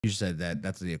You said that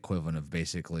that's the equivalent of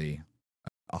basically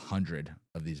 100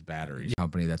 of these batteries.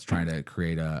 Company that's trying to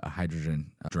create a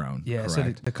hydrogen drone. Yeah, correct?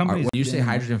 so the company. When you say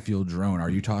hydrogen fuel drone, are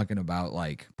you talking about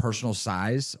like personal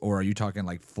size, or are you talking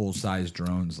like full size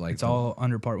drones? Like it's all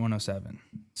under Part 107.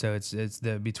 So it's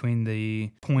the between the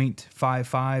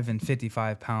 0.55 and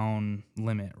 55 pound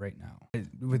limit right now.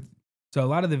 So a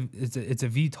lot of it's a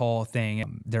VTOL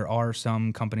thing. There are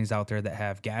some companies out there that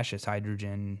have gaseous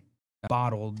hydrogen,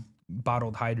 bottled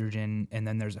hydrogen, and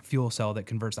then there's a fuel cell that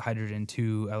converts the hydrogen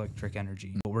to electric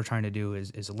energy. What we're trying to do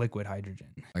is liquid hydrogen.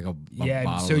 Like a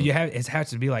so it has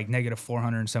to be like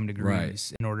 -400 and some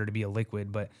degrees in order to be a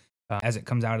liquid. But as it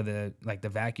comes out of the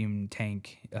vacuum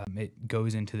tank, it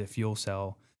goes into the fuel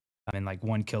cell, and like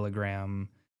 1 kilogram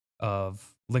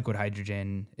of liquid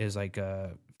hydrogen is like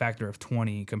a factor of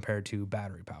 20 compared to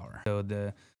battery power. So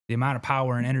the amount of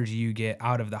power and energy you get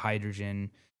out of the hydrogen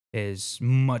is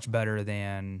much better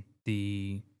than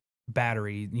the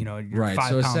battery, your right. 5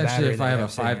 So pound essentially, battery if I have a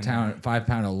 5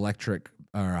 pound electric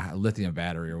or a lithium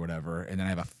battery or whatever, and then I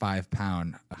have a 5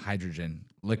 pound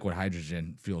liquid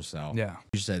hydrogen fuel cell. Yeah.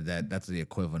 You said that that's the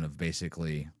equivalent of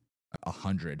basically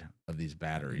 100 of these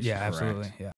batteries. Yeah, correct? absolutely. Yeah.